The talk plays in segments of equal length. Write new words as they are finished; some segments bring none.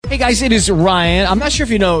Hey guys, it is Ryan. I'm not sure if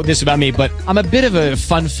you know this about me, but I'm a bit of a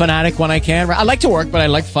fun fanatic when I can. I like to work, but I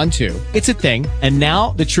like fun too. It's a thing. And now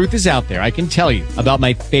the truth is out there. I can tell you about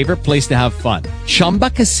my favorite place to have fun. Chumba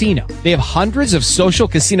Casino. They have hundreds of social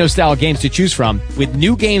casino style games to choose from with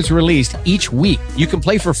new games released each week. You can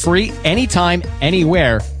play for free anytime,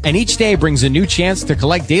 anywhere. And each day brings a new chance to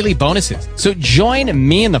collect daily bonuses. So join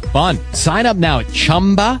me in the fun. Sign up now at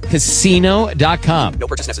ChumbaCasino.com. No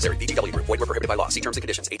purchase necessary. VGW Group. Void where prohibited by law. See terms and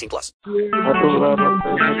conditions. 18+.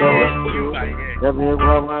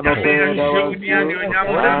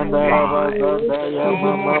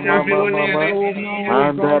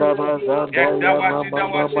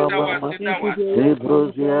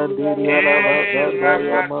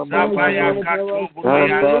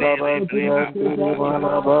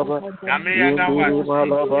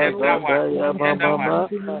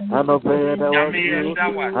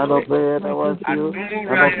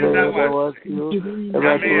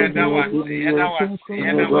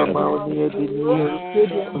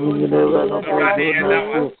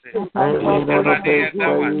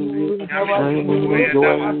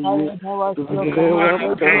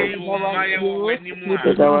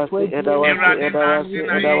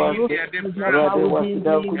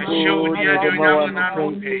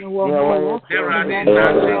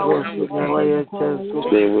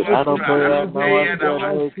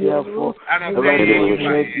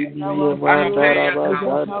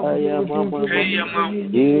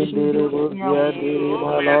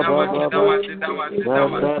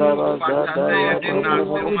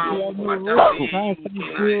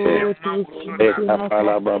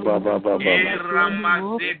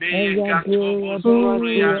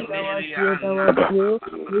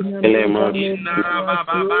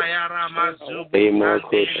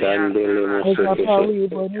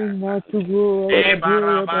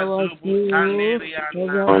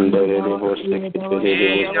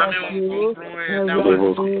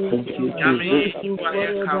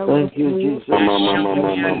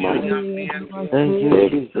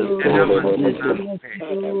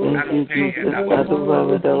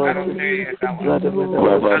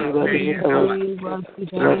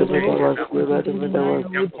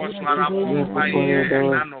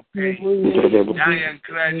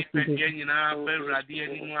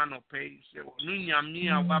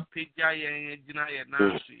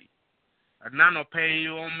 Nano pay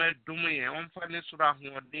you on me, do me, on finance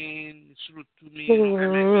Rahudin, through to me,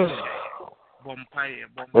 Bompire,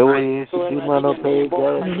 Bompire,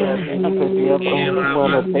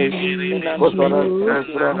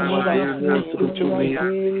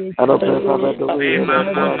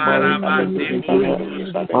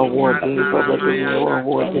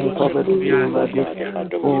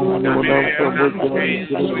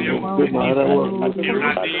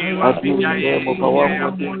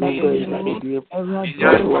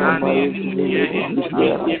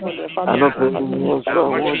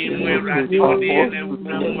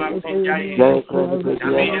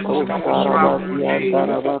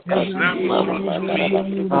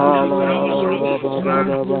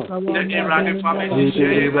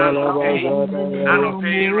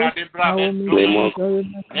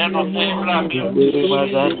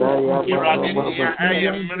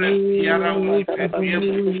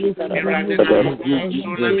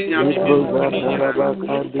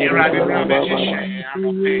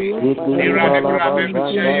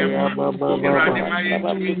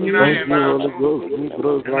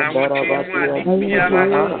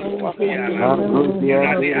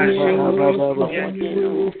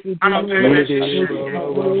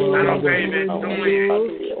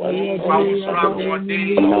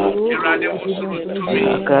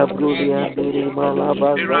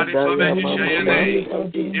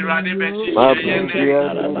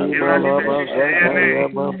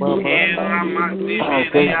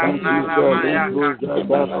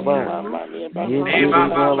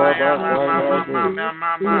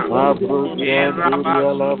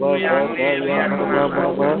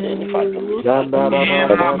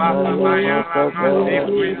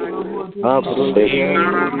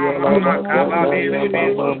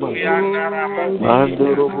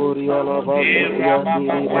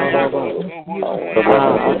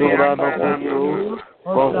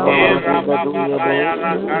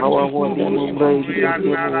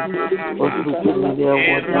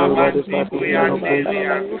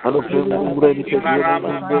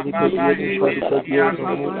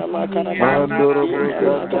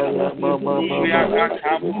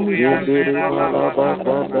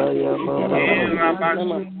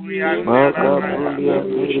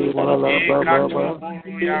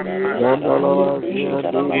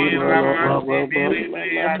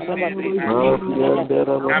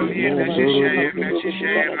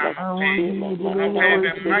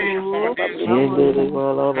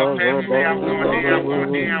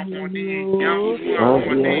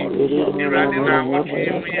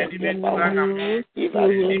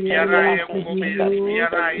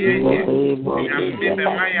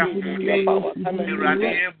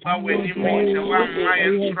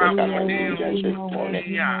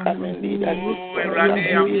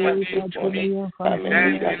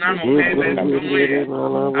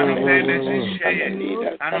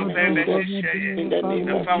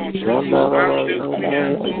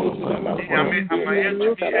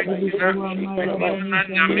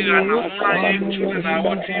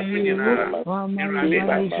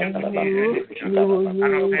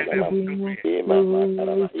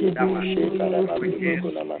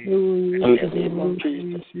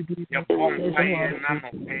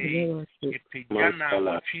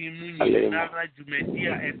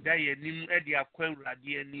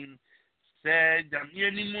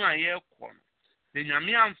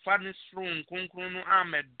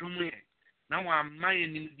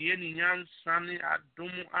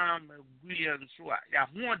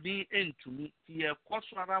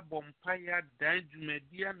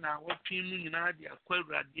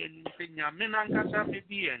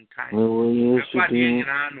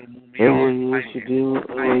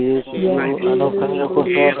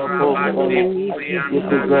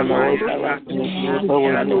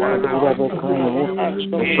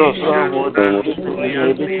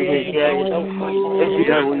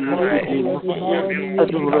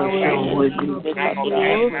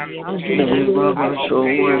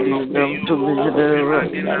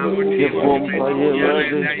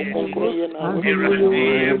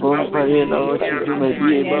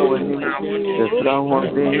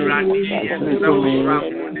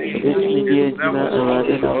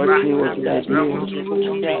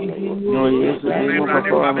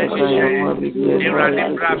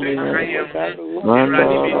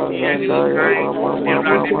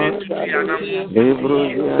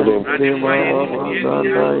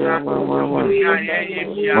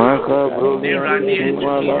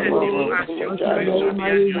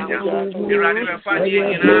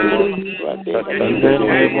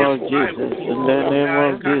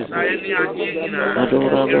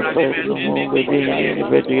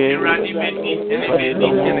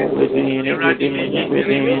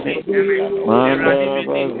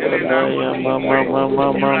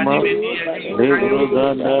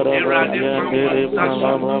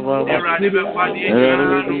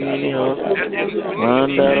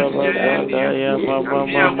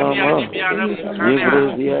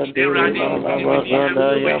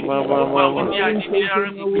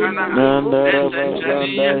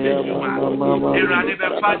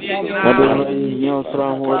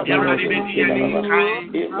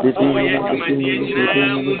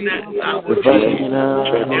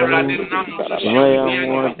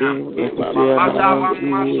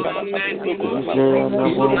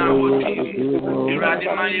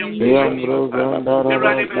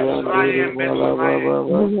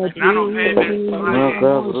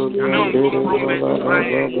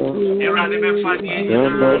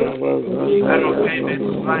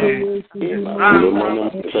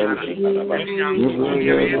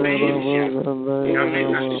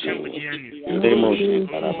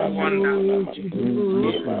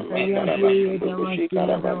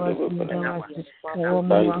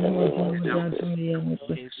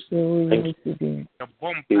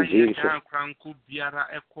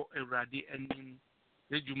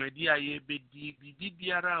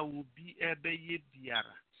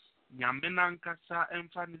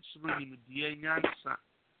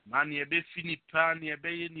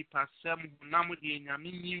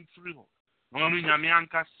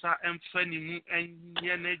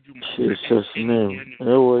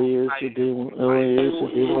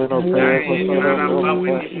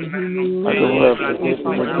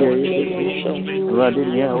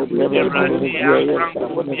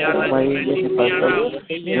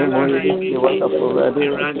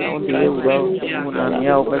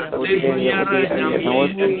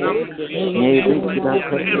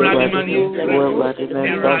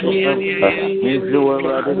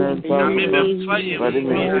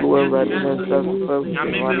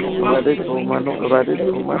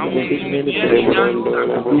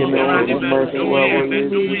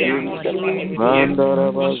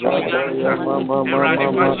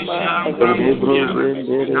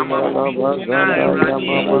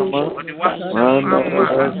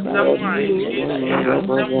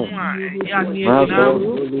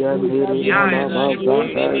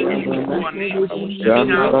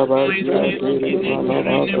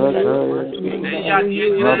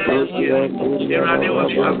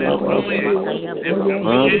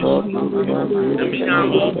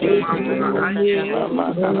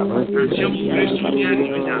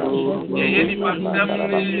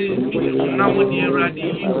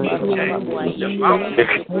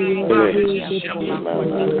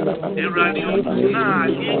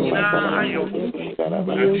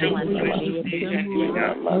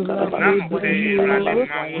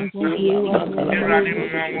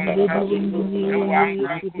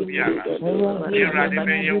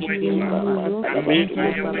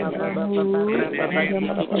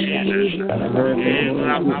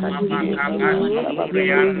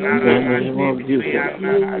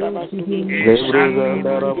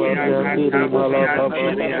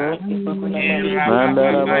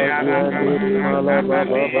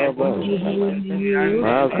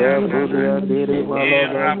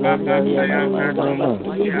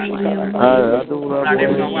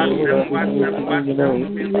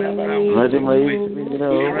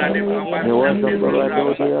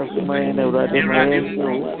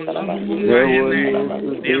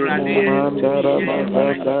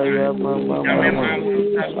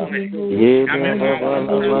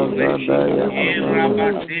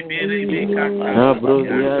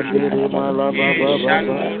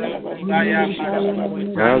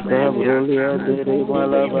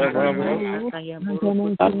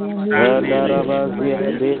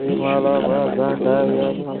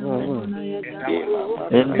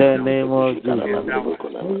 In the name of Jesus.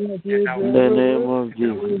 In the name of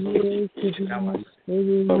Jesus.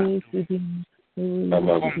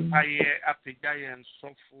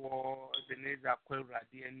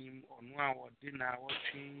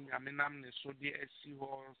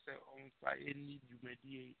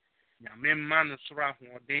 Nyamemman sura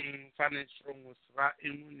hoden fane sura musra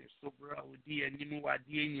enu ne sobra odi animu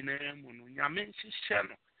wade nyina mu no nyame hihye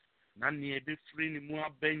no na ne ebe free ni mu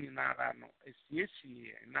aban nyina ra no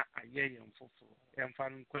esiesie na aye yem foforo emfa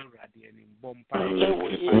nkwa urade ani bompa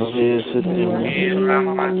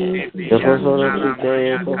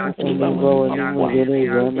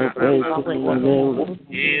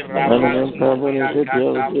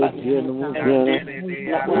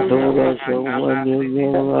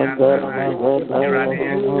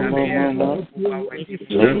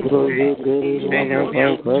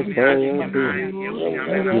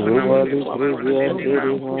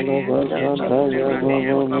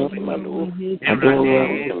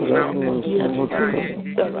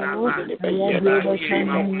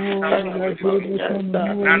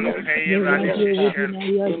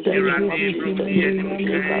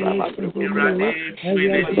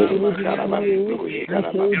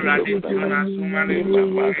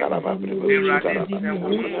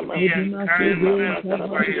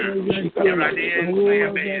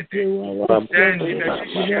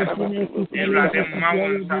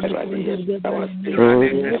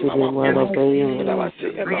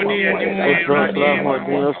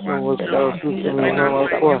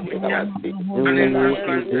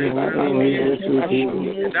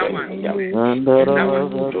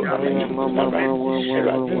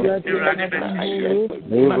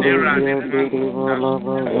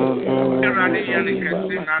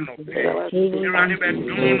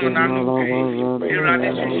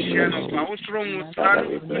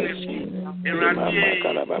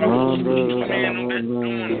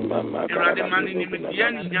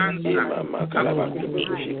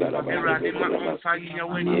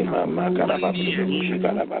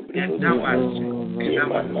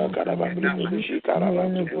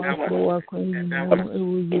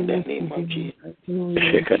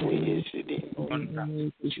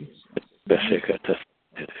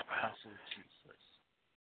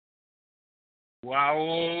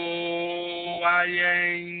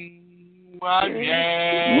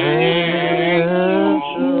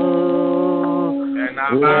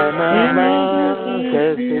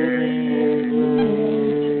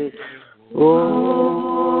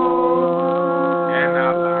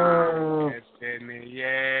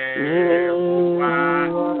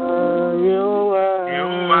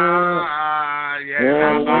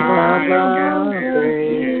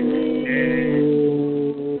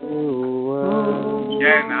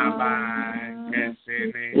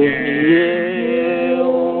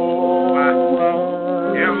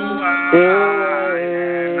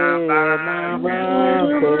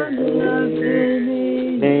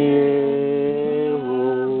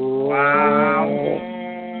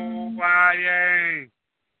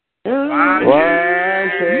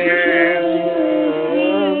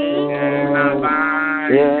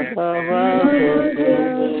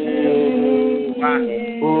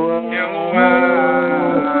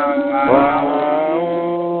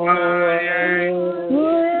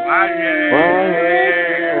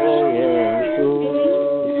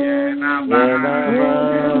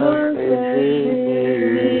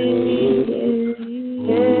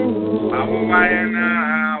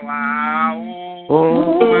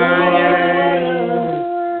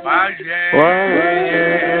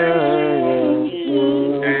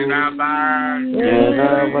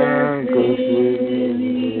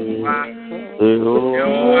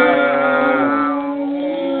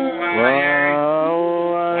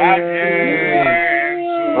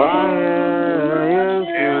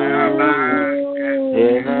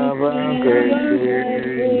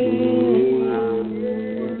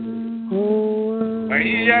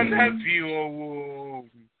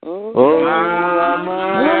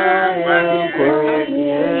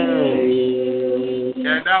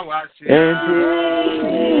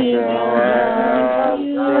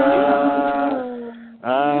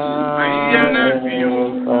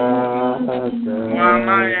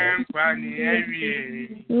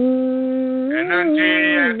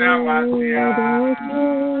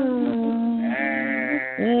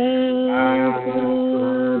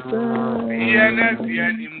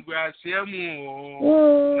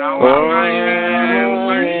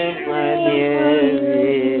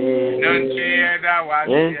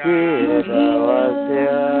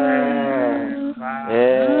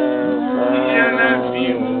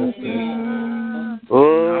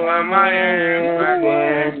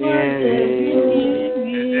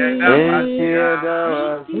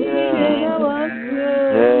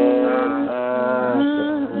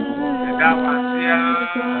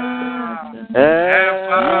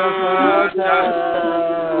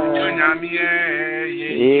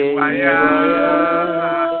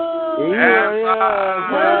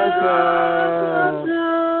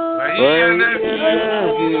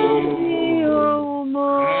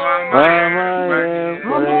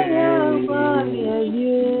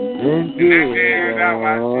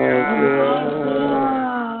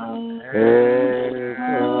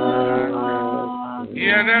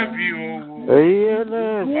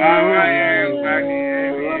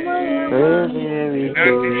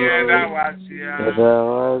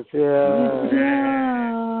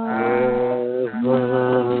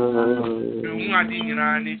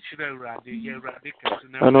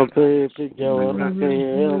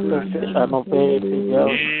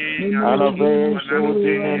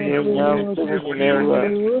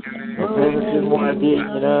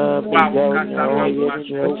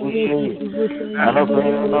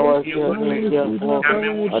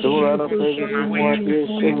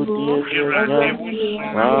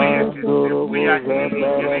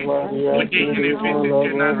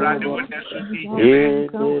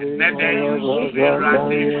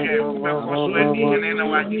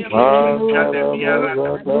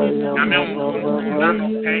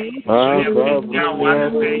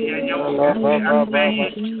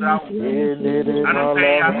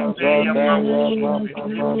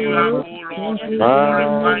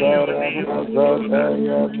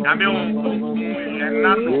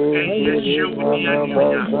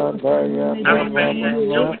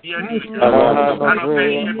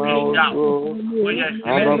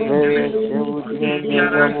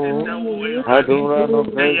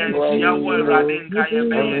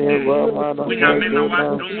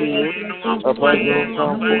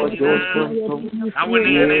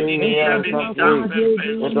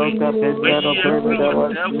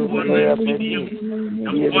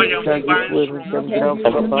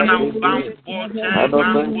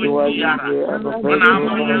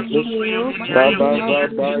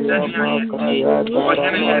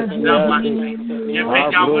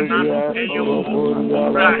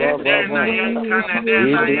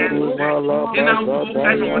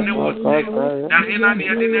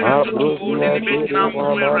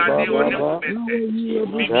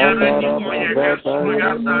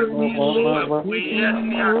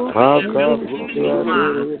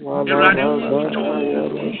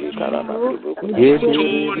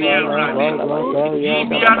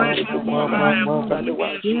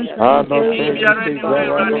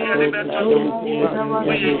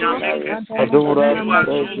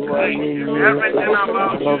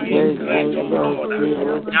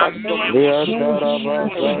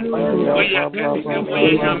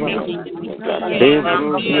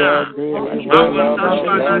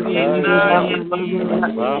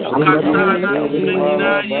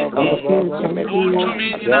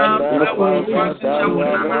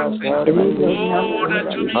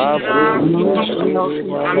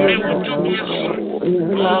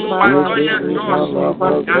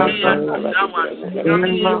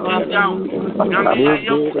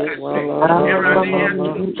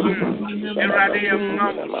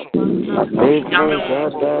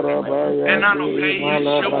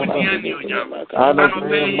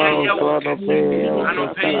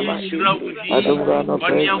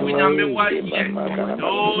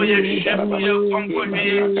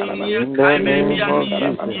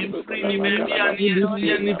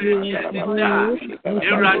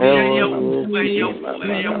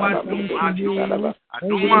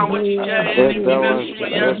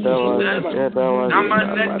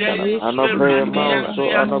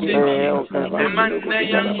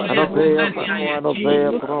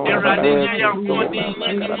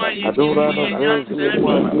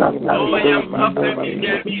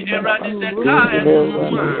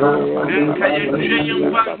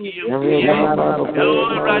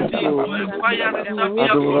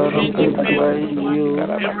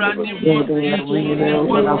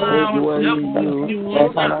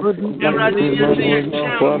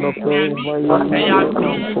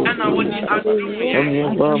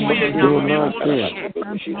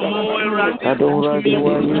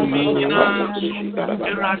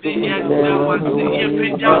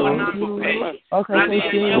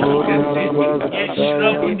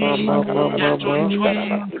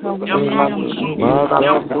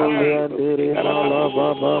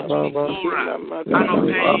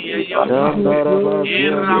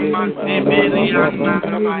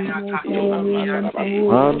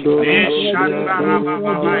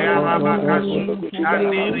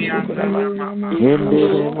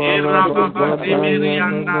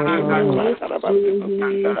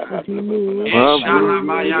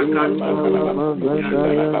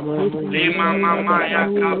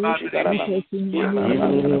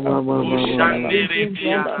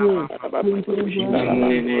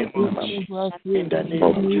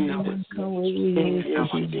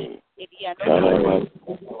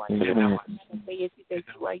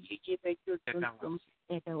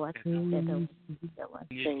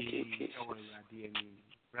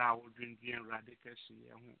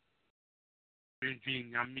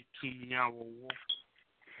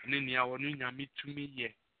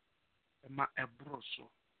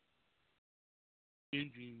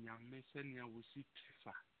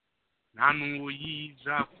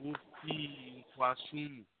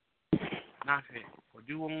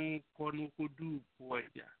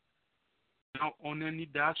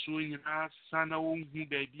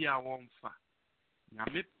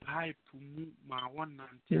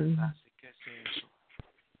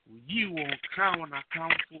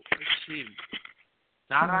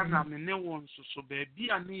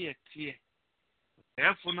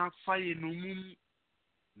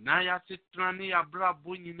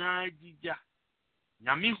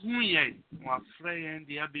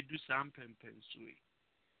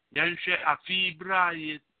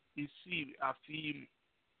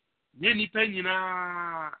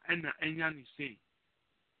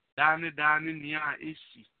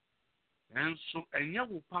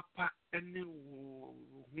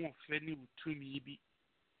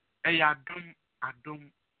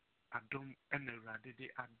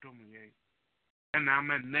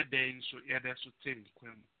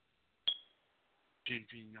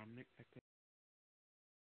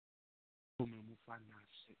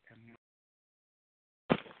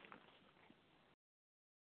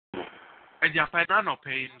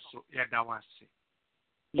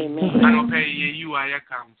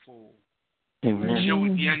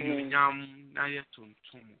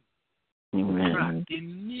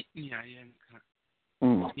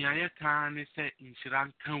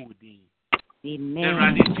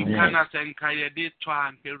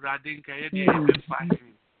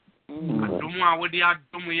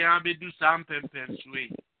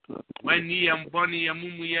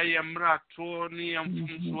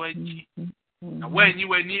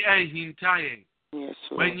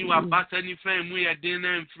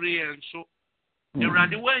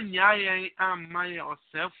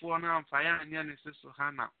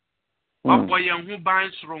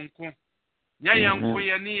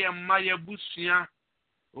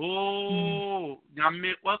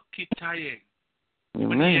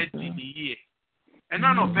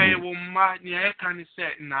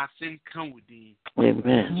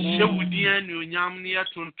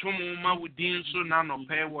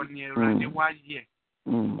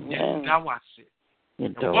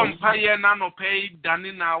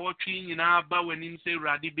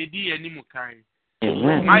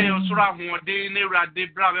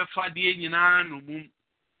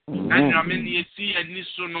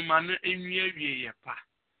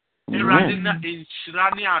Eradina in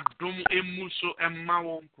Shirani Adum Emuso and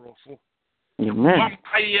Mawon Crofo.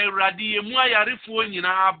 Vampire Radi, Moyarifo in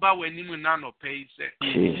Abba when you nano pay.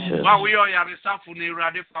 While we are Yarisafu,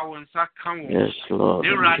 Radifa and Sakam. Yes, Lord.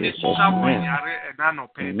 Eradi Sawan Yare and Nano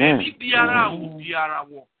pay. Maybe Biara will be a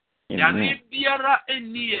war. Yari Biara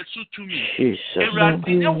and near to me.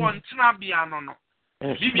 Eradina won't be an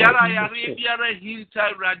Bibiara yare biara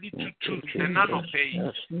hinta ready to the nano pay.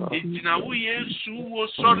 It's now we was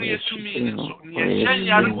sorry to me. So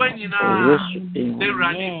yare when you know they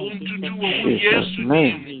ready to do yes to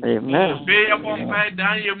me. Pay upon by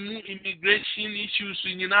dying immigration issues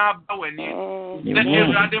in Abba when you let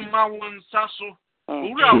Radema one sasso.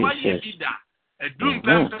 Ura, why you did that? A doom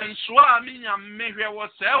pempen swimming and maybe was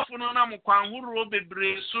self on Amquan who robe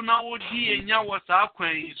brace so now would he and ya was our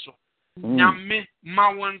queen. Yame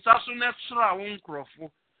Mawan Sasu Nesra won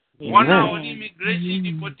crofo. 1 hour immigration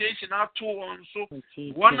deportation at 2 on so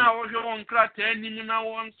 1 hour on crater enemy now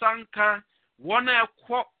on Sanka 1 hour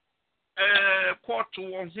quarter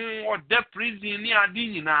or death prison near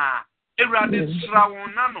Dinina. Eradis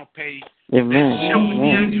Rawon nano pay. Yam.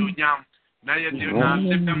 Now you do not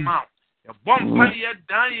sip them out. A bonfire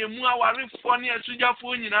die a mua funny as Suja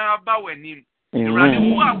phone in our bowen.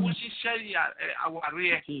 Eradua was she our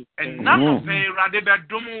rear, and none of a radeba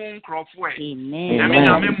domo crofway. I'm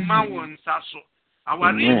Mawon Sasso.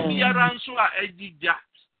 Our rear Biaranso Edija,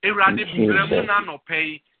 Eradib nano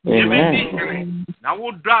pay. Now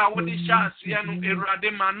would draw what the shots yano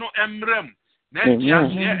eradema no embrem. Then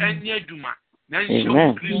just here and Yeduma. Then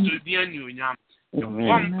show Christo dear New Yam.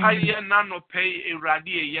 Vampire nano pay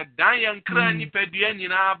iradi yet Diane cranny pedian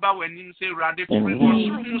in Abba when you say radif or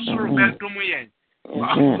bedroom yen.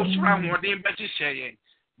 What's wrong with him better saying?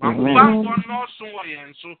 One no so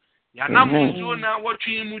yen so Yanamun now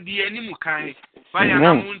watching with the animal kind. Fire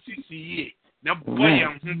Namun 60 years. No boy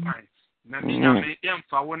am fine. Namina may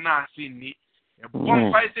emfa when I see me. A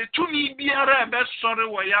bonfire say to me be a best sorry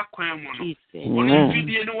why ya quam. Only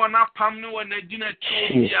video one up Pamno and a dinner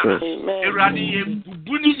to Eradi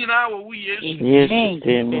Bunny in our we yes. At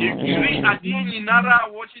the end in Nara,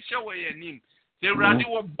 what is your name? The Radi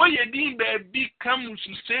will buy a dean baby come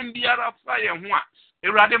to send the other fire one.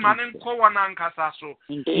 Eradi man and Kowan and Casasso.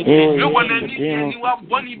 No one and you are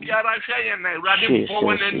Bonnie Biara and Eradi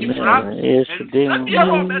Bowen and Ifra. And the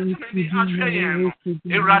other better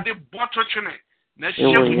Eradi Bottochene. Let's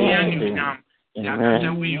show you now. We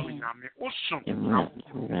awesome.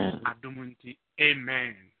 Adumunti.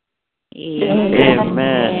 Amen. God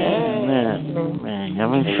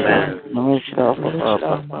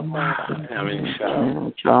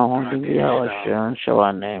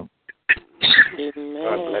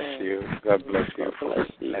bless you. God bless you for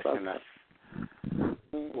blessing us.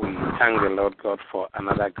 We thank the Lord God for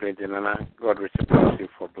another great day. God richly bless you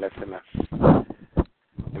for blessing us.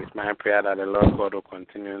 It's my prayer that the Lord God will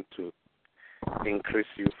continue to increase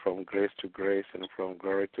you from grace to grace and from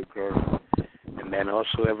glory to glory. And then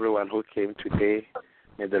also everyone who came today,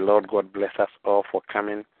 may the Lord God bless us all for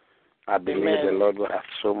coming. I believe the Lord God has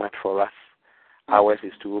so much for us. Ours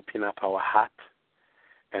is to open up our heart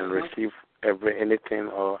and receive anything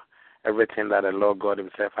or everything that the Lord God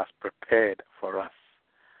himself has prepared for us.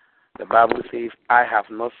 The Bible says, I have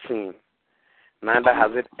not seen, neither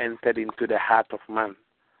has it entered into the heart of man,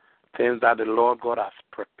 things that the Lord God has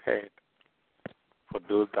prepared for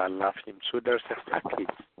those that love him. So there's a package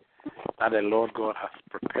that the Lord God has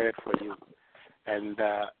prepared for you. And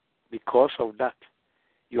because of that,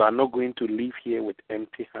 you are not going to leave here with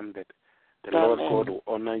empty-handed. The Lord God will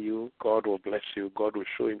honor you. God will bless you. God will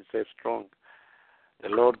show himself strong. The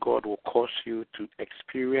Lord God will cause you to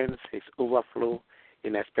experience his overflow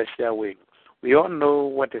in a special way. We all know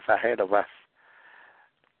what is ahead of us.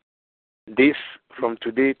 This, from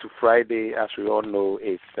today to Friday, as we all know,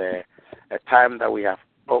 is a time that we are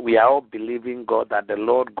all believing God that the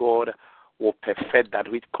Lord God will perfect that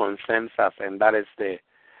which concerns us, and that is the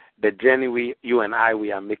journey you and I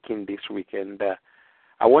are making this week. And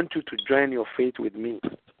I want you to join your faith with me.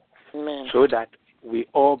 Amen. So that we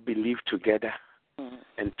all believe together,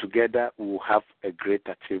 and together we will have a great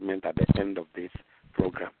achievement at the end of this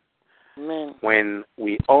program. Amen. When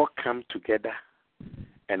we all come together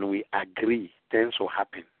and we agree, things will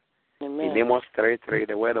happen. Amen. In Amos 3:3,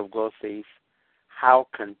 the word of God says, how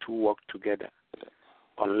can two walk together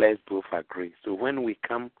unless both agree? So when we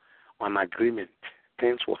come on agreement,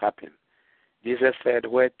 things will happen. Jesus said,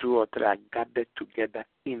 where 2 or 3 are gathered together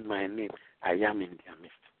in my name, I am in their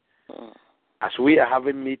midst. As we are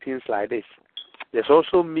having meetings like this, there's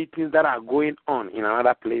also meetings that are going on in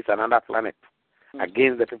another place, another planet.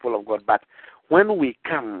 against the people of God. But when we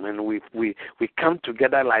come and we come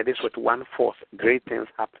together like this with one force, great things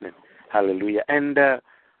happening. Hallelujah. And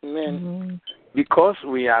because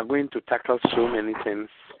we are going to tackle so many things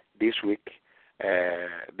this week,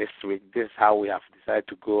 this is how we have decided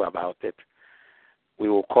to go about it. We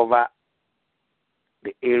will cover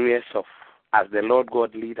the areas of, as the Lord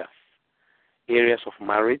God leads us, areas of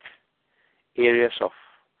marriage, areas of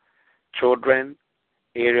children,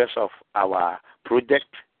 areas of our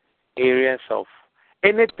project, areas of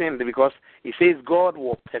anything, because He says God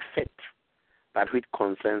will perfect that which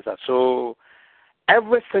concerns us. So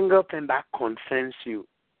every single thing that concerns you,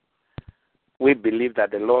 we believe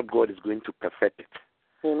that the Lord God is going to perfect it.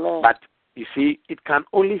 Amen. But you see, it can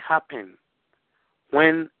only happen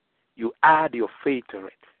when you add your faith to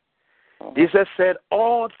it. Jesus said,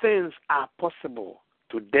 all things are possible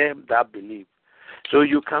to them that believe. So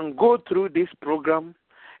you can go through this program,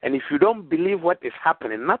 and if you don't believe what is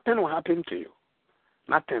happening, nothing will happen to you.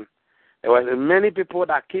 Nothing. There were many people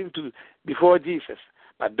that came to before Jesus,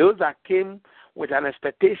 but those that came with an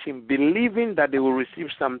expectation, believing that they will receive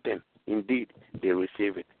something, indeed, they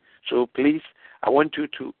receive it. So please, I want you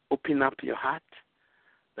to open up your heart.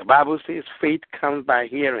 The Bible says faith comes by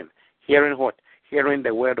hearing. Hearing what? Hearing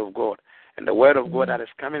the word of God. And the word of God that is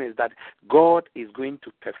coming is that God is going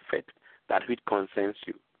to perfect that which concerns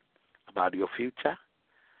you, about your future,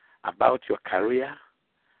 about your career,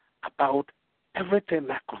 about everything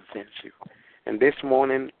that concerns you. And this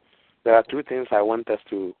morning, there are two things I want us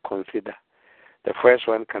to consider. The first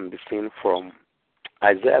one can be seen from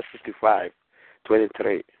Isaiah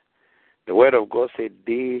 65:23. The word of God said,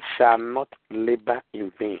 they shall not labor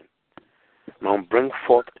in vain, nor bring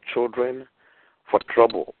forth children for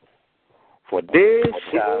trouble. For they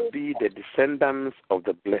shall be the descendants of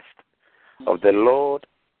the blessed, of the Lord,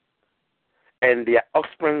 and their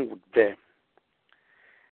offspring with them.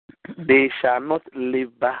 They shall not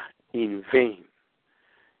labor in vain.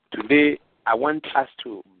 Today, I want us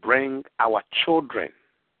to bring our children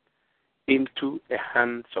into the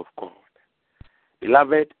hands of God.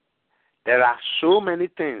 Beloved, there are so many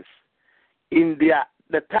things in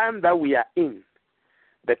the time that we are in.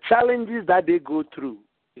 The challenges that they go through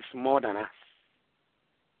is more than us.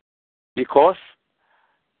 Because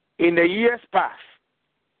in the years past,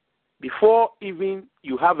 before even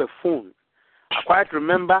you have a phone, I quite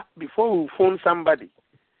remember before we phone somebody,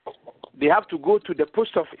 they have to go to the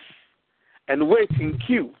post office and wait in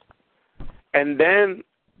queue. And then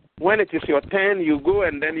when it is your turn, you go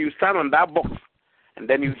and then you stand on that box. And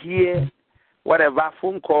then you hear whatever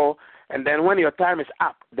phone call. And then when your time is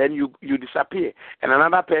up, then you disappear. And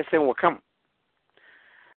another person will come.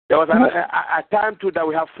 There was a time too that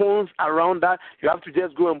we have phones around that. You have to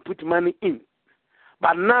just go and put money in.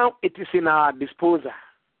 But now it is in our disposal.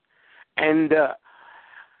 And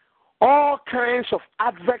all kinds of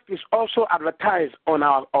advert is also advertised on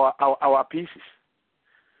our pieces.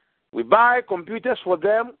 We buy computers for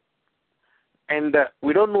them, and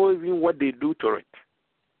we don't know even what they do to it.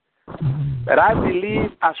 But I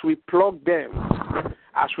believe as we plug them,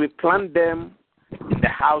 as we plant them in the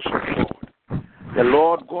house of God, the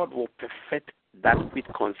Lord God will perfect that which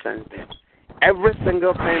concerns them. Every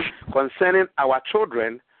single thing concerning our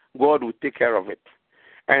children, God will take care of it.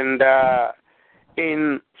 And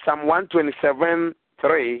in Psalm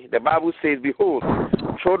 127:3, the Bible says, behold,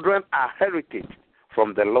 children are heritage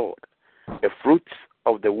from the Lord. The fruits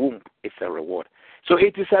of the womb is a reward. So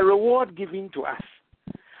it is a reward given to us.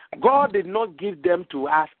 God did not give them to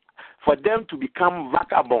us for them to become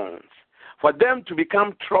vagabonds, for them to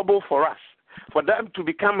become trouble for us, for them to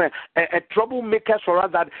become a troublemaker for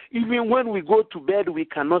us, that even when we go to bed, we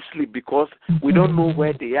cannot sleep because we don't know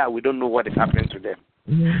where they are. We don't know what is happening to them.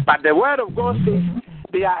 But the word of God says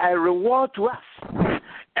they are a reward to us.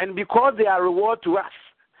 And because they are a reward to us,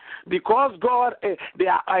 because God, they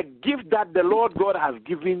are a gift that the Lord God has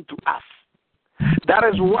given to us. That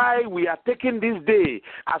is why we are taking this day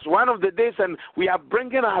as one of the days, and we are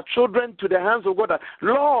bringing our children to the hands of God.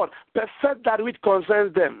 Lord, perfect that which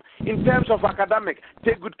concerns them. In terms of academic,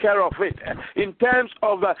 take good care of it. In terms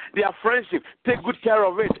of their friendship, take good care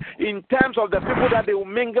of it. In terms of the people that they will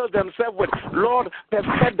mingle themselves with, Lord,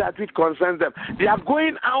 perfect that which concerns them. They are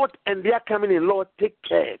going out and they are coming in. Lord, take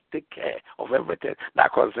care of everything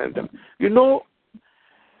that concerns them. You know,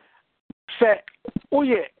 say, oh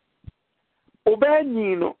yeah.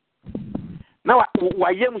 Obeying no. Now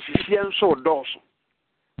why am so dorsal?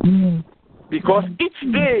 Because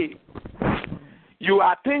each day you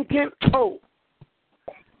are thinking, oh,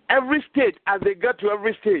 every stage, as they get to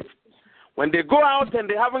every stage, when they go out and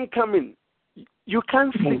they haven't come in, you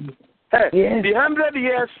can't sleep. Hey, the 100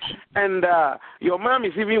 years and your mom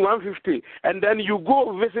is even 150, and then you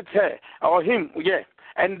go visit her or him,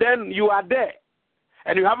 and then you are there,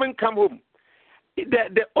 and you haven't come home.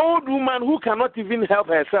 The old woman who cannot even help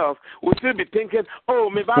herself will still be thinking,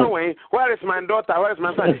 oh, where is my daughter? Where is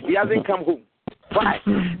my son? He hasn't come home. Why?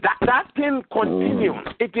 That thing continues.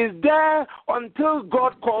 It is there until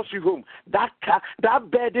God calls you home. That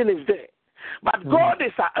burden is there. But God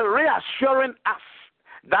is reassuring us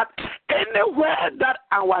that anywhere that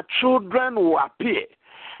our children will appear,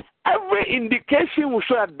 every indication will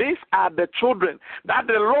show that these are the children that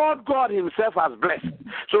the Lord God himself has blessed.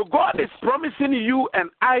 So God is promising you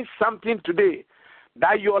and I something today,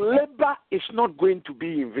 that your labor is not going to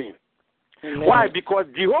be in vain. Amen. Why? Because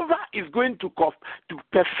Jehovah is going to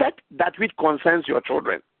perfect that which concerns your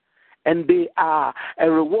children. And they are a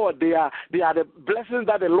reward. They are the blessings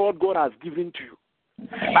that the Lord God has given to you.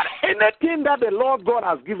 But anything that the Lord God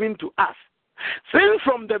has given to us, since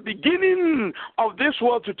from the beginning of this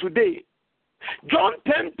world to today, John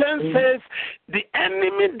 10:10 says, the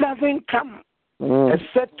enemy doesn't come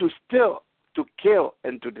except to steal, to kill,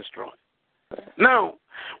 and to destroy. Now,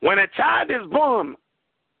 when a child is born,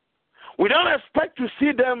 we don't expect to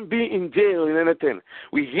see them be in jail in anything.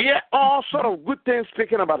 We hear all sort of good things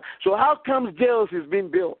speaking about. So how comes jails is being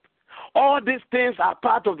built? All these things are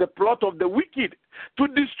part of the plot of the wicked to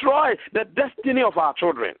destroy the destiny of our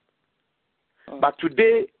children. But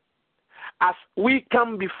today, as we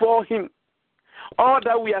come before him, all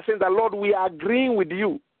that we are saying, that Lord, we are agreeing with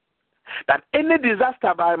you that any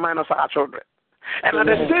disaster by minus our children. And at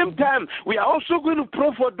the same time, we are also going to pray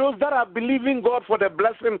for those that are believing God for the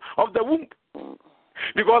blessing of the womb.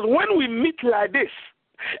 Because when we meet like this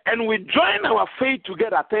and we join our faith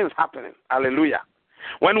together, things happen. Hallelujah.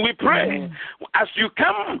 When we pray, as you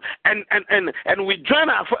come and we join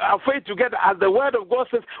our faith together, as the word of God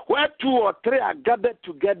says, where 2 or 3 are gathered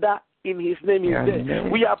together in his name is there.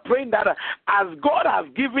 We are praying that as God has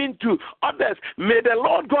given to others, may the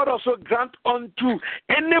Lord God also grant unto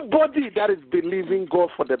anybody that is believing God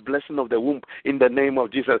for the blessing of the womb in the name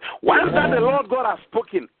of Jesus. Once that the Lord God has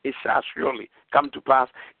spoken, it shall surely come to pass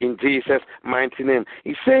in Jesus' mighty name.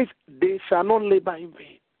 He says, they shall not labor in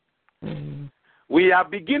vain. We are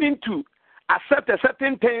beginning to accept a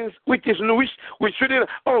certain things which we shouldn't.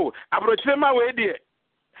 Oh, my way there.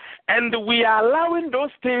 And we are allowing those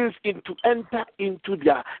things to enter into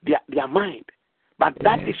their mind. But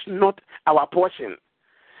that is not our portion.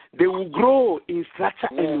 They will grow in stature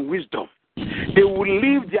and wisdom. They will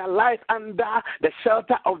live their life under the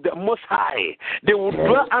shelter of the Most High. They will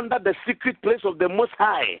dwell under the secret place of the Most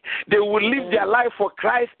High. They will live their life for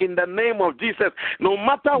Christ in the name of Jesus. No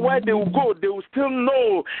matter where they will go, they will still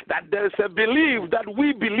know that there is a belief that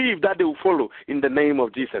we believe that they will follow in the name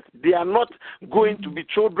of Jesus. They are not going to be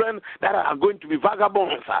children that are going to be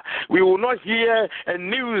vagabonds. We will not hear a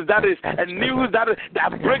news that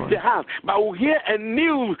breaks the heart, but we'll hear a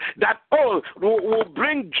news that will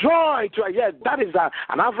bring joy to us. Yes, that is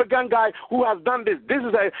an African guy who has done this. This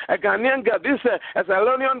is a Ghanaian girl. This is a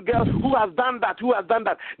Salonian girl who has done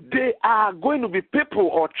that. They are going to be people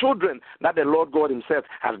or children that the Lord God himself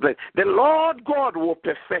has blessed. The Lord God will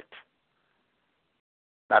perfect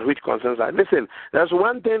that which concerns us. Listen, there's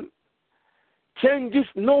one thing. Changes,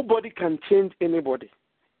 nobody can change anybody.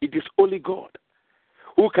 It is only God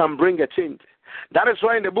who can bring a change. That is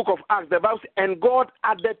why in the book of Acts, the Bible says, and God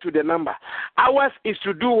added to the number. Ours is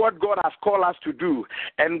to do what God has called us to do,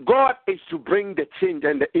 and God is to bring the change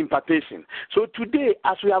and the impartation. So today,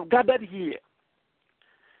 as we have gathered here,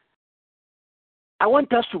 I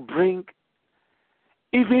want us to bring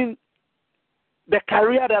even the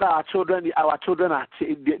career that our children are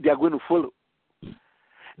they are going to follow,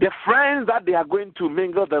 the friends that they are going to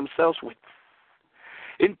mingle themselves with.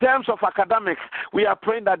 In terms of academics, we are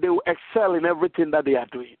praying that they will excel in everything that they are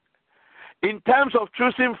doing. In terms of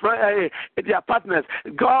choosing their partners,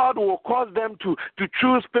 God will cause them to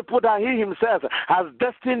choose people that he himself has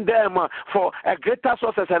destined them for a greater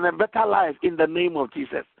success and a better life in the name of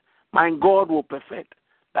Jesus. My God will perfect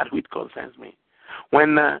that which concerns me.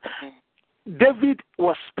 When David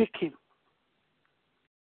was speaking,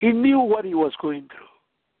 he knew what he was going through.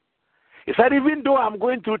 He said, even though I'm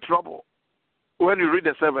going through trouble, when you read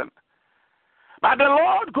the 7, but the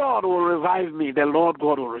Lord God will revive me, the Lord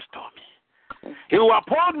God will restore me. He will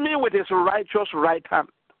uphold me with his righteous right hand.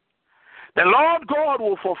 The Lord God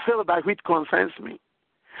will fulfill that which concerns me.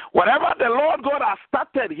 Whatever the Lord God has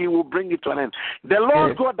started, he will bring it to an end. The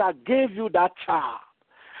Lord God that gave you that child,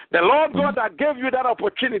 The Lord God that gave you that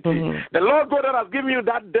opportunity, the Lord God that has given you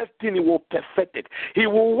that destiny will perfect it. He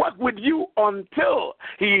will work with you until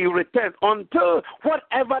He returns, until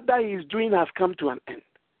whatever that He is doing has come to an end.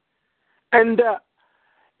 And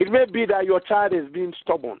it may be that your child is being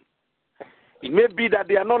stubborn. It may be that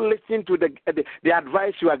they are not listening to the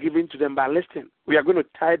advice you are giving to them, but listen, we are going to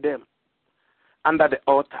tie them under the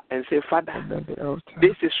altar and say, Father,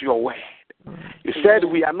 this is your word. You said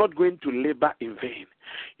we are not going to labor in vain.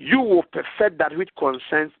 You will perfect that which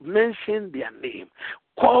concerns. Mention their name.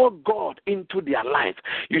 Call God into their life.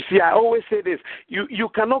 You see, I always say this. You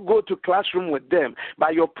cannot go to classroom with them,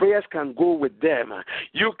 but your prayers can go with them.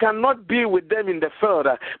 You cannot be with them in the field,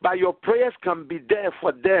 but your prayers can be there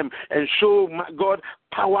for them and show God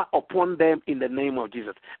power upon them in the name of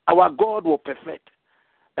Jesus. Our God will perfect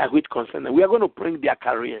that which concerns them. We are going to bring their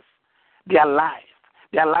careers, their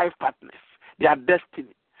life partners, their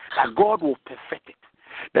destiny, that God will perfect it.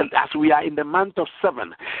 Then as we are in the month of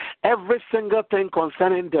 7, every single thing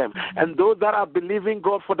concerning them, and those that are believing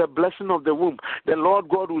God for the blessing of the womb, the Lord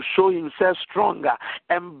God will show Himself stronger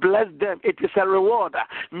and bless them. It is a reward.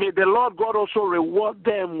 May the Lord God also reward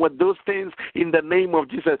them with those things in the name of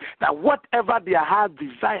Jesus, that whatever their heart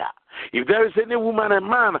desire, if there is any woman and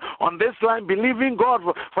man on this line believing God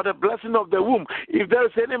for the blessing of the womb, if there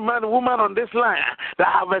is any man, woman on this line that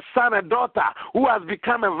have a son, a daughter who has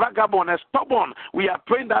become a vagabond, a stubborn, we are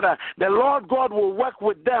praying that the Lord God will work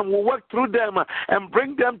with them, will work through them and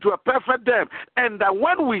bring them to a perfect them. And that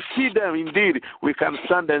when we see them, indeed, we can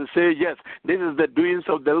stand and say, yes, this is the doings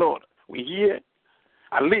of the Lord. We hear,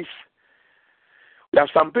 at least, there are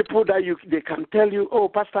some people that they can tell you, oh,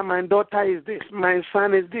 Pastor, my daughter is this, my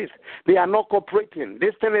son is this. They are not cooperating.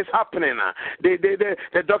 This thing is happening.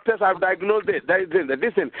 The doctors have diagnosed it.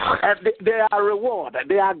 Listen, they are reward.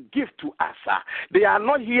 They are gift to us. They are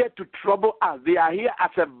not here to trouble us. They are here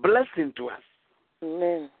as a blessing to us.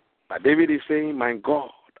 Amen. But David is saying, my God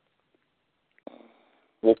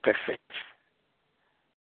will perfect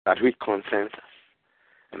that which concerns us.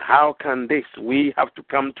 And how can this? We have to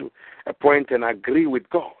come to a point and agree with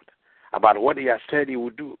God about what He has said He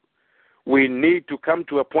will do. We need to come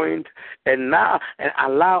to a point and now and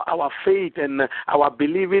allow our faith and our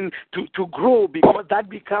believing to grow, because that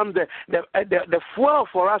becomes the fuel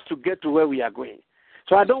for us to get to where we are going.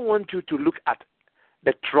 So I don't want you to look at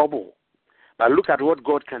the trouble, but look at what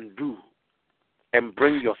God can do and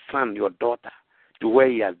bring your son, your daughter to where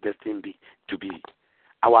He has destined to be.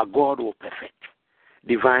 Our God will perfect.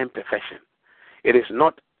 Divine perfection. It is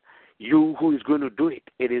not you who is going to do it.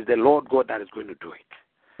 It is the Lord God that is going to do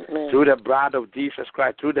it. Amen. Through the blood of Jesus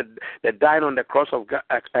Christ, through the dying on the cross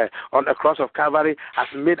of Calvary, has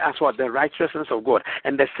made us what? The righteousness of God.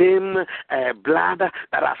 And the same blood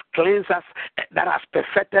that has cleansed us, that has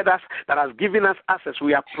perfected us, that has given us access.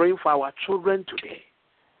 We are praying for our children today,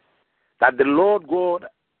 that the Lord God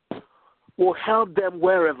will help them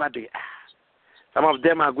wherever they are. Some of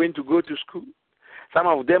them are going to go to school. Some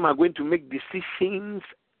of them are going to make decisions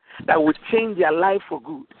that will change their life for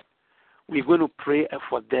good. We're going to pray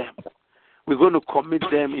for them. We're going to commit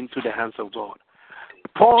them into the hands of God.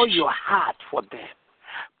 Pour your heart for them.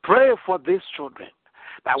 Pray for these children,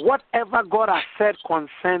 that whatever God has said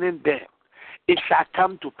concerning them, it shall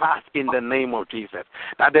come to pass in the name of Jesus.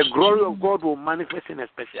 That the glory of God will manifest in a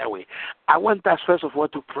special way. I want us first of all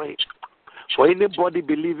to pray for anybody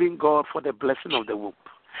believing God for the blessing of the womb.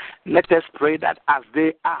 Let us pray that as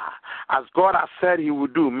they are, as God has said He will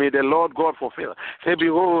do, may the Lord God fulfill. Say,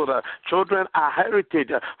 behold, children are heritage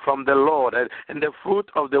from the Lord, and the fruit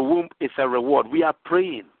of the womb is a reward. We are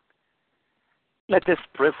praying. Let us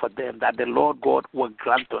pray for them that the Lord God will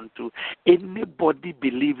grant unto anybody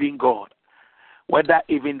believing God. Whether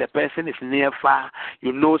even the person is near, far,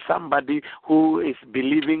 you know somebody who is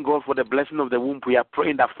believing God for the blessing of the womb. We are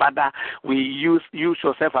praying that, Father, we use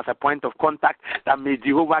yourself as a point of contact, that may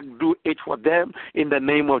Jehovah do it for them in the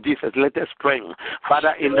name of Jesus. Let us pray.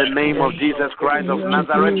 Father, in the name of Jesus Christ of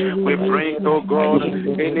Nazareth, we pray, oh God,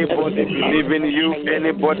 anybody believing you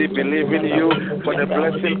for the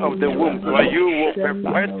blessing of the womb, for you will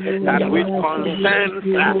perfect that which concerns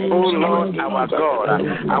us, oh Lord, our God,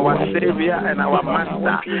 our Savior and our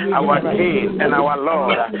Master, our King and our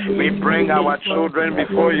Lord. We bring our children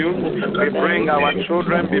before you. We bring our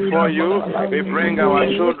children before you. We bring our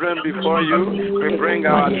children before you. We bring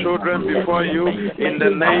our children before you in the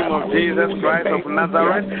name of Jesus Christ of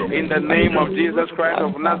Nazareth. In the name of Jesus Christ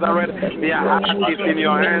of Nazareth, their heart is in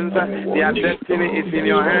your hands. Their destiny is in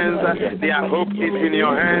your hands. Their hope is in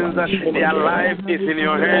your hands. Their life is in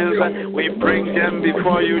your hands. We bring them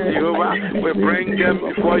before you, Jehovah. We bring them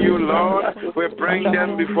before you, Lord. We bring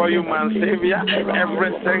them before you, my Savior.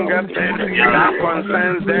 Every single thing that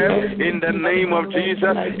concerns them, in the name of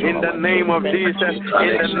Jesus, in the name of Jesus,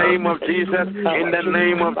 in the name of Jesus, in the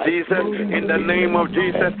name of Jesus, in the name of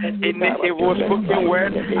Jesus. Any evil spoken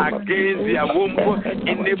word against their womb,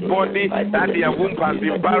 anybody that their womb has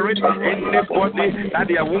been buried, anybody that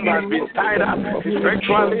their womb has been tied up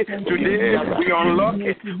spiritually, today we unlock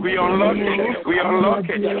it, we unlock it, we unlock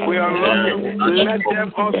it, we unlock it. Let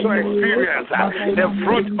them also experience the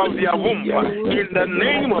fruit of their womb in the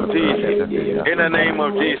name of Jesus, in the name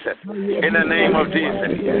of Jesus, in the name of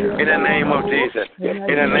Jesus, in the name of Jesus,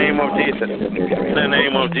 in the name of Jesus, in the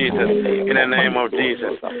name of Jesus, in the name of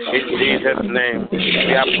Jesus, in Jesus' name.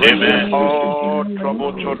 We are bringing all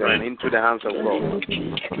troubled children into the hands of God.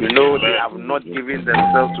 You know they have not given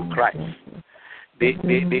themselves to Christ. They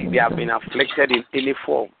have been afflicted in any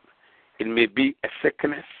form. It may be a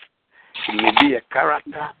sickness, it may be a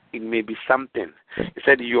character, it may be something. He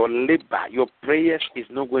said your labor, your prayers is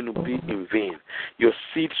not going to be in vain. Your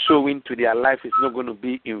seed sowing to their life is not going to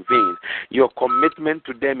be in vain. Your commitment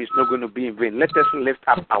to them is not going to be in vain. Let us lift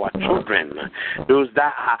up our children, those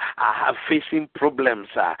that are facing problems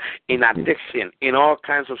in addiction, in all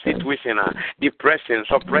kinds of situations, depression,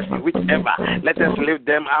 suppression, whichever. Let us lift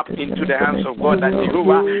them up into the hands of God, that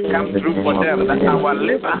Jehovah come through for them, that our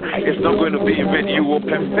labor is not going to be in vain. You will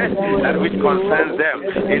perfect that which concerns them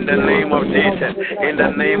in the name of Jesus. In the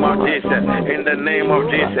name of Jesus, in the name of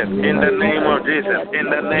Jesus, in the name of Jesus, in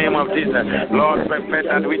the name of Jesus. Lord, perfect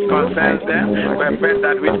that which concerns them, perfect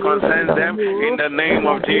that which concerns them, in the name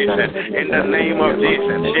of Jesus, in the name of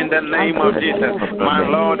Jesus, in the name of Jesus. My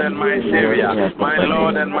Lord and my Savior, my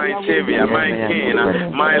Lord and my Savior, my King,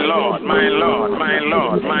 my Lord, my Lord, my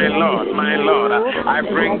Lord, my Lord, my Lord. I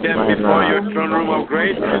bring them before your throne room of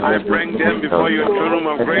grace. I bring them before your throne room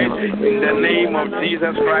of grace, in the name of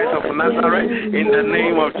Jesus Christ of Nazareth. In the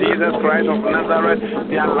name of Jesus Christ of Nazareth,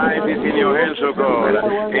 their life is in your hands, O God.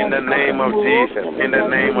 In the name of Jesus, in the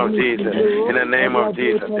name of Jesus, in the name of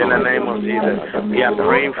Jesus, in the name of Jesus. We are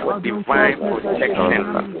praying for divine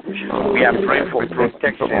protection. We are praying for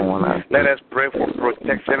protection. Let us pray for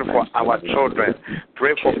protection for our children.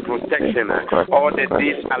 Pray for protection. All the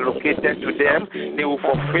days allocated to them, they will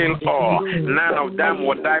fulfill all. None of them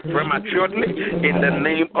will die prematurely. In the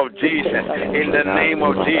name of Jesus, in the name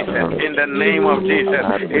of Jesus, in the name of Jesus,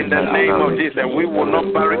 in the name of Jesus. We will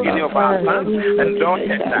not bury any of our sons and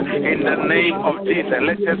daughters. In the name of Jesus,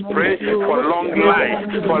 let us pray for long life,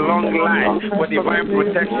 for divine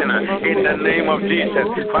protection. In the name of Jesus,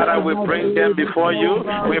 Father, we bring them before you.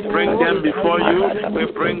 We bring them before you.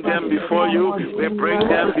 We bring them before you. We bring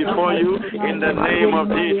them before you. In the name of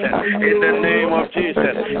Jesus. In the name of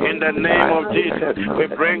Jesus. In the name of Jesus, we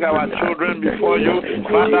bring our children before you.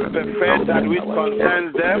 Father, perfect that which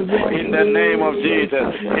concerns them. In the name of Jesus,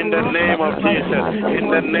 in the name of Jesus, in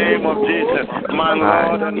the name of Jesus, my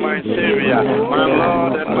Lord and my Savior, my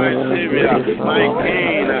Lord and my Savior, my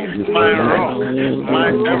King, my rock, my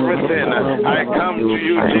everything. I come to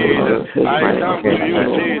you, Jesus. I come to you,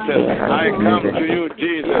 Jesus. I come to you,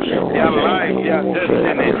 Jesus. Their life, their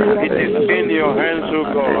destiny, it is in your hands, O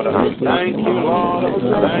God. Thank you, Lord.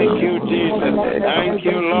 Thank you, Jesus. Thank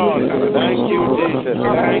you, Lord. Thank you, Jesus.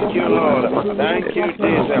 Thank you, Lord. Thank you,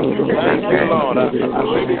 Jesus. Thank you, Lord. As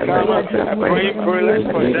we become a praying privilege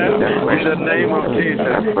for them, in the name of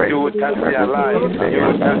Jesus, you will touch their lives. You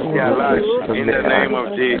will touch their lives. In the name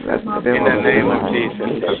of Jesus. In the name of Jesus.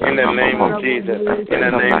 In the name of Jesus. In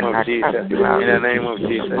the name of Jesus. In the name of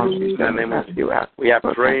Jesus. In the name of Jesus. We are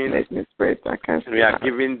praying. We are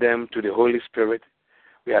giving them to the Holy Spirit.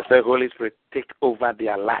 We are saying, Holy Spirit, take over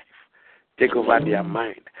their life. Take over their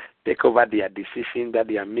mind. Take over their decision that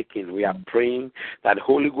they are making. We are praying that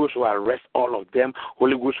Holy Ghost will arrest all of them.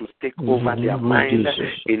 Holy Ghost will take over their mind.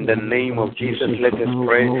 In the name of Jesus, let us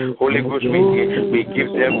pray. Holy Ghost, we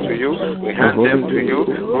give them to you. We hand them to you.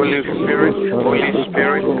 Holy Spirit, Holy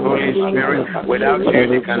Spirit, Holy Spirit. Without you,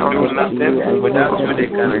 they can do nothing. Without you,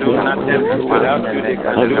 they can do nothing. Without you, they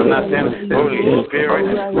can do nothing. Holy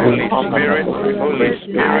Spirit, Holy Spirit, Holy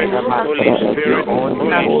Spirit, Holy Spirit,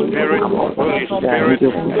 Holy Spirit, Holy Spirit.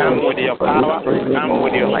 Come with your power, come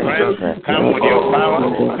with your strength, come with your power,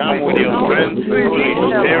 come with your strength. Holy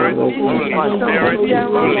Spirit, Holy Spirit,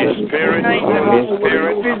 Holy Spirit, Holy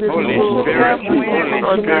Spirit, Holy Spirit, Holy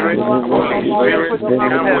Spirit, Holy Spirit,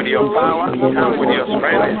 come with your power, come with your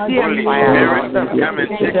strength. Holy Holy Spirit, come and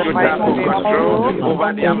take total control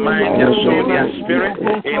over their mind, their soul, their spirit.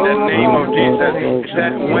 In the name of Jesus, he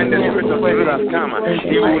said, when the Spirit of truth has come,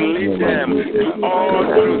 he will lead them to all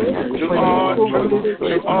truth, to all truth,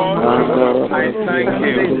 to all truth. I thank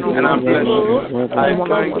you and I bless you. I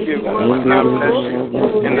thank you and I bless you.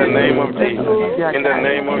 In the name of Jesus, in the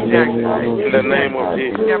name of Jesus, in the name of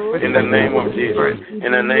Jesus, in the name of Jesus,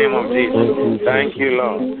 in the name of Jesus. Thank you,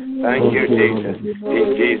 Lord. Thank you, Jesus.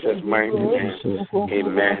 In Jesus' mighty name.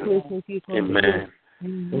 Amen.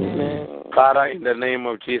 Amen. Father, in the name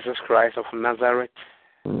of Jesus Christ of Nazareth,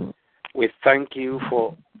 we thank you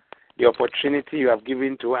for the opportunity you have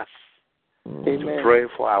given to us to pray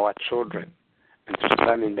for our children and to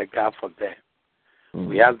stand in the gap for them.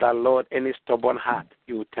 We ask that, Lord, any stubborn heart,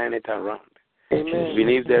 you will turn it around. Even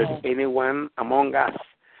if there's anyone among us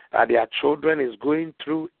that their children is going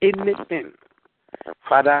through anything,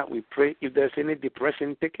 Father, we pray if there's any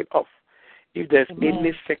depression, take it off. If there's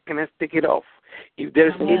any sickness, take it off. If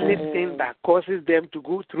there's anything that causes them to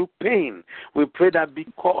go through pain, we pray that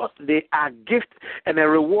because they are gifts and a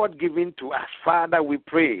reward given to us, Father, we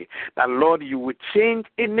pray that, Lord, you will change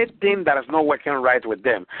anything that is not working right with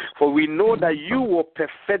them. For we know that you will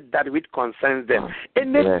perfect that which concerns them.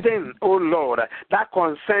 Anything, oh Lord, that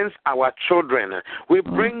concerns our children, we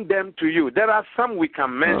bring them to you. There are some we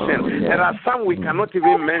can mention. There are some we cannot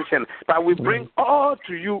even mention. But we bring all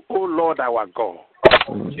to you, oh Lord, our God.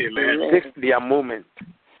 Amen. Take their moment,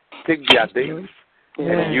 take their days,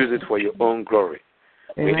 and use it for your own glory.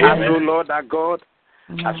 We ask, O Lord, our God,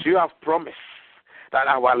 as you have promised, that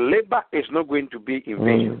our labor is not going to be in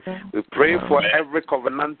vain. We pray for every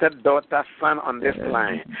covenanted daughter, son on this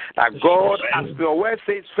line, that God, as your word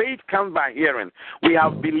says, faith comes by hearing. We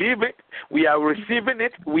have believed it, we are receiving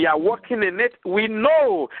it, we are walking in it. We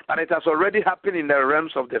know that it has already happened in the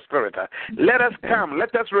realms of the Spirit. Let us come,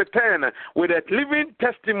 let us return with a living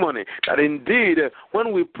testimony that indeed,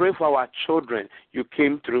 when we pray for our children, you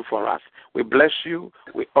came through for us. We bless you,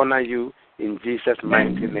 we honor you, in Jesus'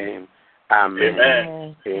 mighty name. Amen.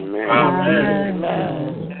 Amen. Amen.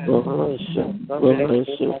 Amen.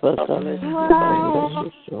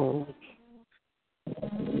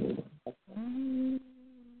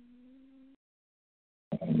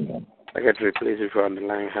 Secretary, please, if you're on the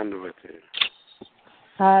line, hand over to you.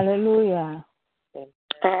 Hallelujah.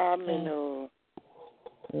 Amen.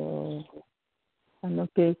 I'm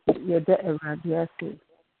okay. You're there, Radiasi.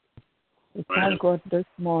 We thank God this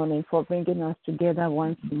morning for bringing us together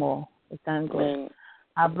once more. We thank God.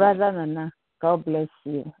 Our brother Nana, God bless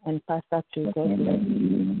you, and Pastor too, God bless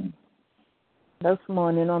you. This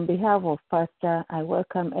morning, on behalf of Pastor, I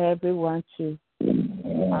welcome everyone to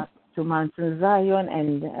Mountain Zion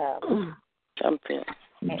and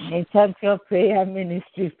Champion Prayer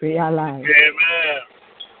Ministry Prayer Line. Amen.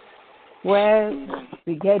 Where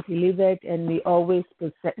we get delivered and we always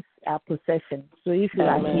possess our possession. So if you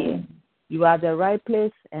are here, you are at the right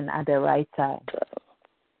place and at the right time.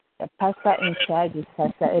 The pastor in charge is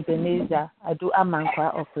Pastor Ebenezer Adu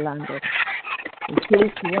Amankwa of London. In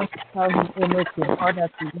case you want to tell him anything or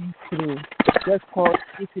that you went through, just call.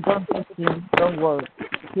 If you don't get him, don't worry.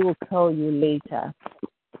 He will call you later.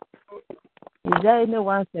 Is there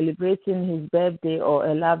anyone celebrating his birthday or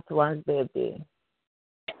a loved one's birthday?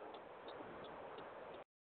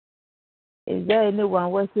 Is there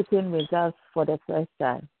anyone worshiping with us for the first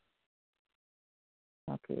time?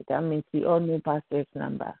 Okay, that means we all know Pastor's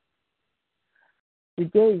number.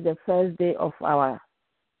 Today is the first day of our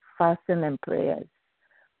fasting and prayers.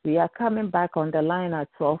 We are coming back on the line at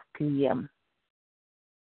 12 p.m.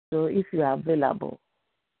 So if you are available,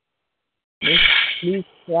 please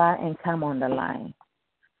try and come on the line.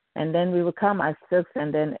 And then we will come at 6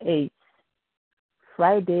 and then 8.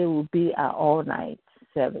 Friday will be our all-night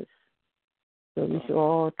service. So we should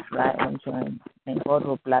all try and join. And God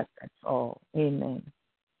will bless us all. Amen.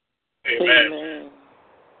 Amen.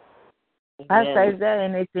 Pastor, is there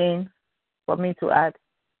anything for me to add?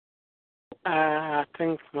 I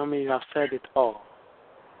think, Mommy, you have said it all.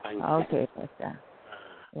 Okay, Pastor.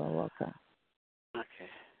 You're welcome. Okay.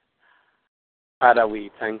 Father, we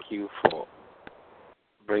thank you for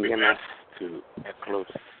bringing us to a close.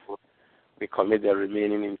 We commit the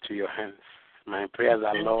remaining into your hands. My prayers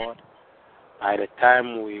are, Lord, by the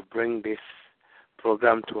time we bring this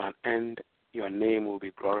program to an end, your name will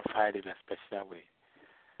be glorified in a special way.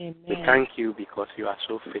 Amen. We thank you because you are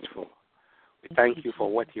so faithful. We thank you for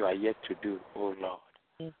what you are yet to do, O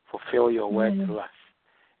Lord. Fulfill your word through us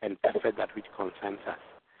and perfect that which concerns us.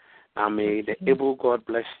 Now may the able God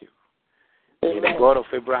bless you. May the God of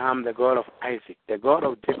Abraham, the God of Isaac, the God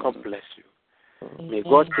of Jacob bless you. May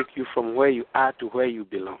God take you from where you are to where you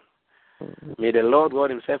belong. May the Lord God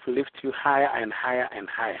himself lift you higher and higher and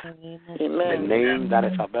higher. Amen. The name that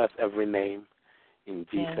is above every name. In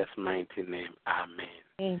Jesus' mighty name. Amen.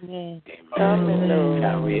 Amen. Amen.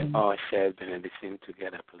 Shall we all share benediction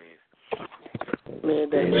together, please? May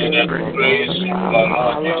the grace of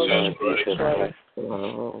our Lord Jesus Christ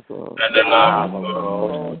and the love of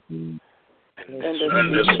God and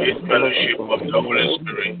the sweet fellowship of the Holy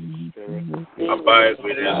Spirit abide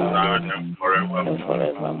with us now and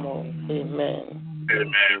forevermore. Amen.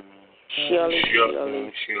 Amen.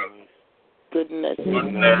 Surely. Goodness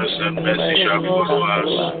and mercy shall follow us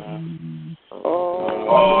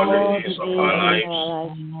all the days of our lives,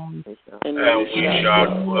 and we shall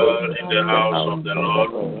dwell in the house of the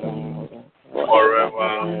Lord forever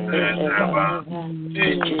and ever.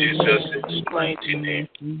 In Jesus' mighty name.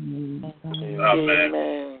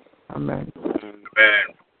 Amen. Amen.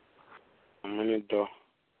 Amen.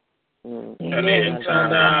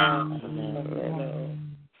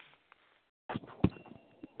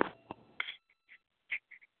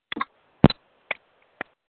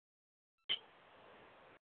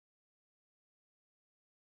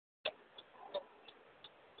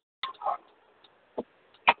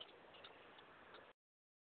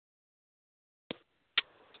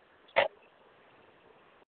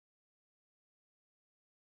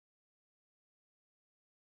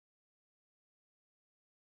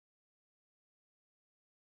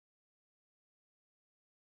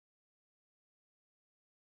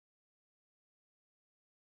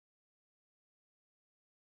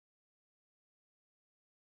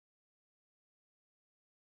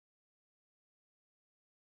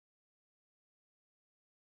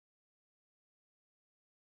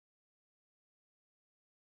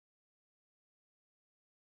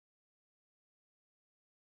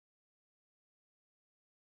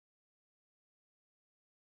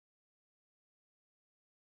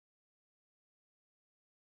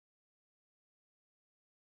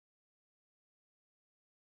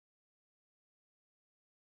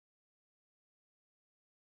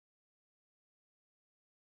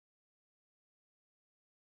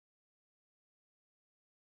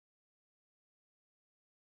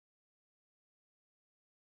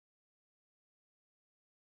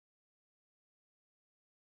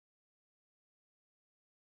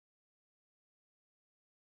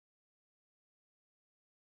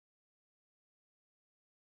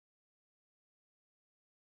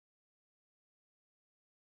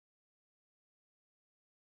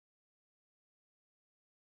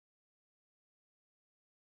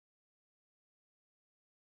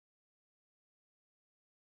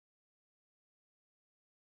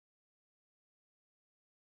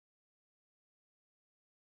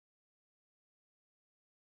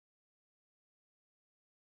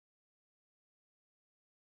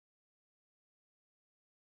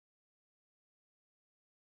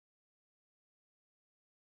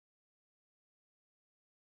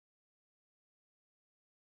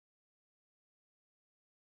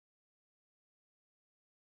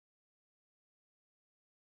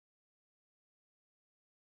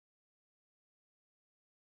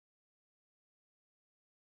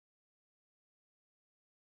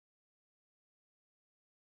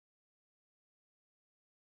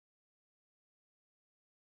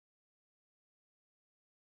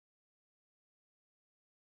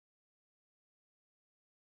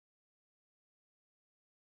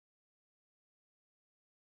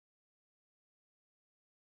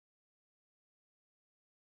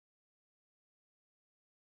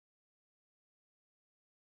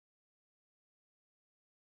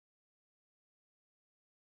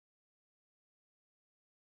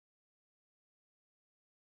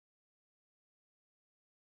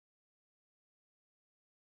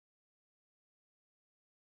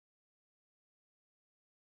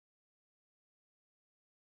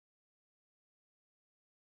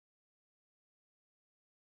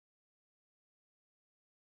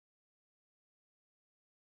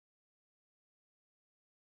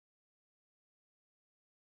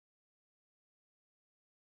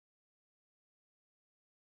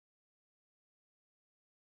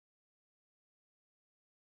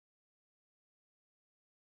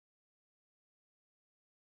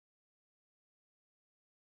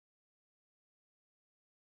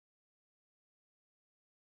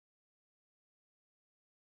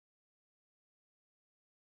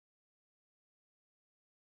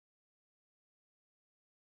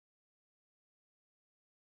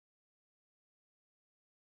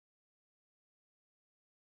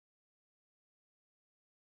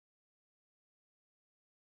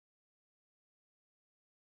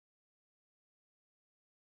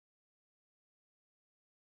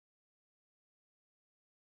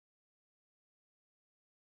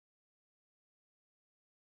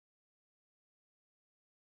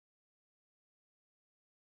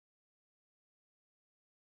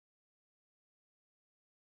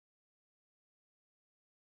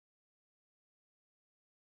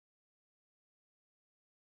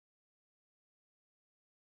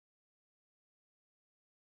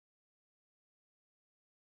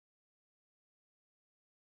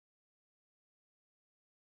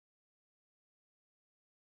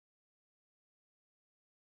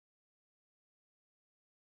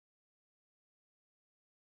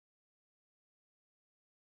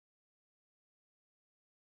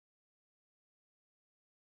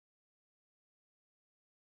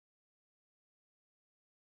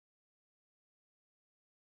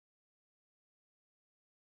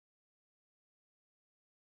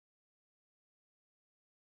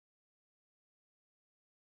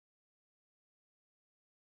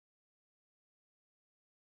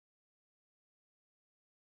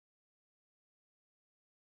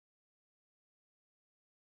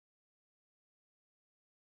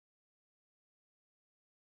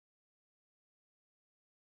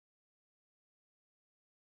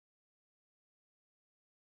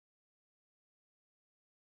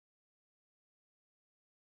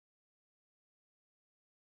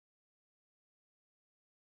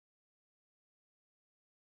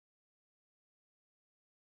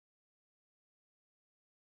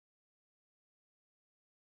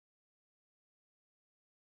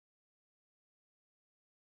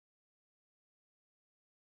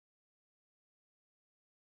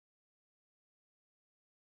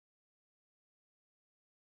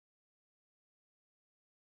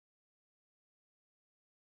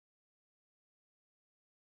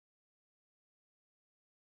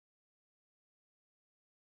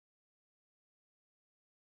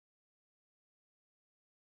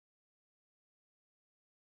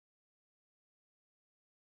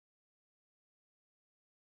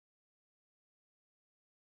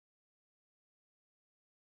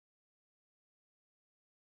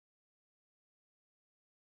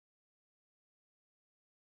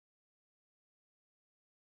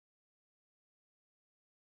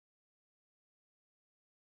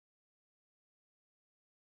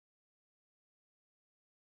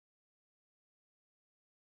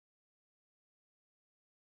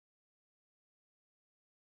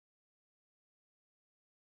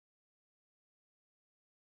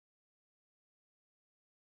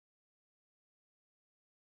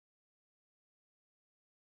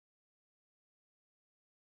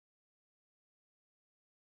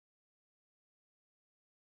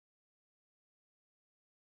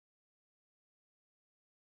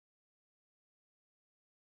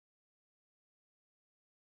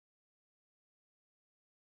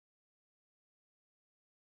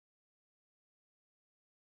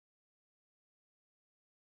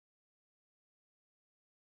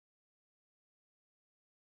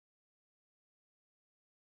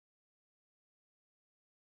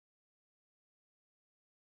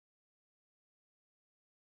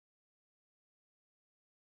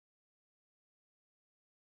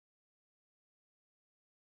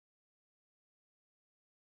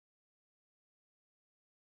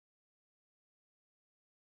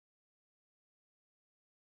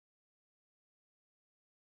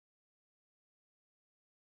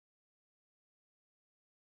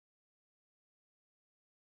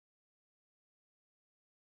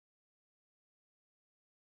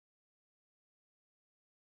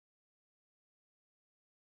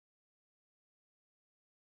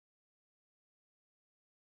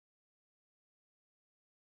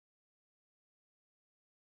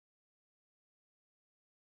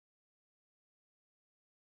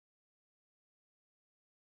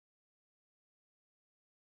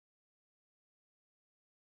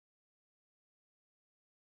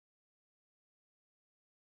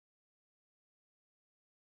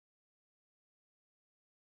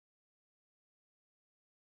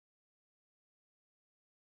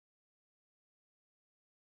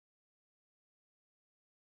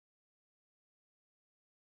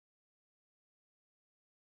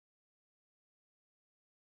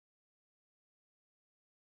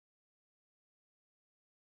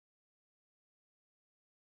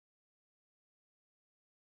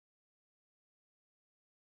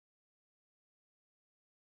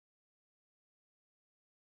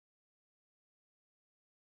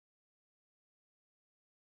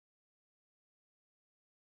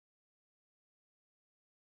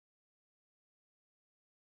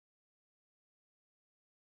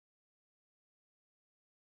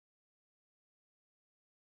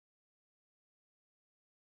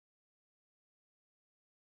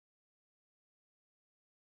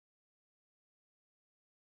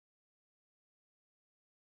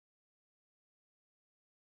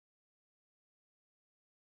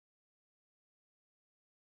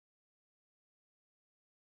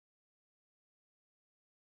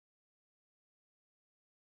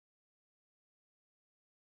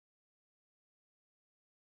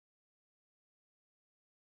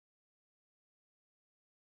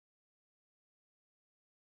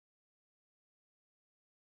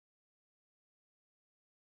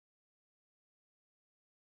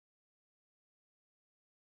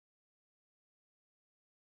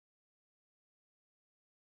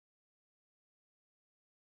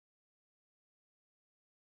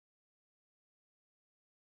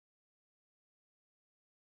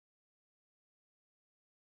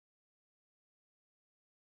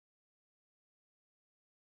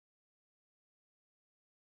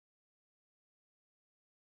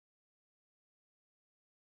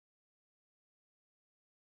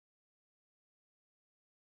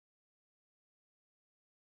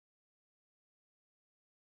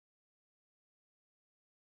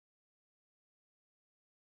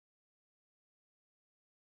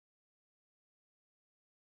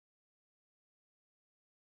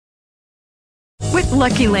 With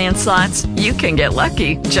Lucky Land Slots, you can get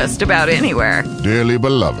lucky just about anywhere. Dearly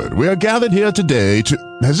beloved, we are gathered here today to...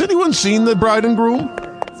 Has anyone seen the bride and groom?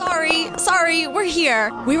 Sorry, we're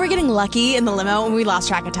here. We were getting lucky in the limo and we lost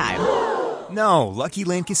track of time. No, Lucky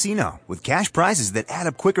Land Casino, with cash prizes that add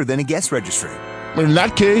up quicker than a guest registry. In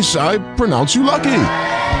that case, I pronounce you lucky.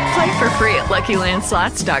 Play for free at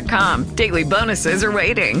LuckyLandSlots.com. Daily bonuses are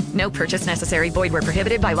waiting. No purchase necessary. Void where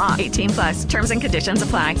prohibited by law. 18+. Terms and conditions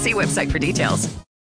apply. See website for details.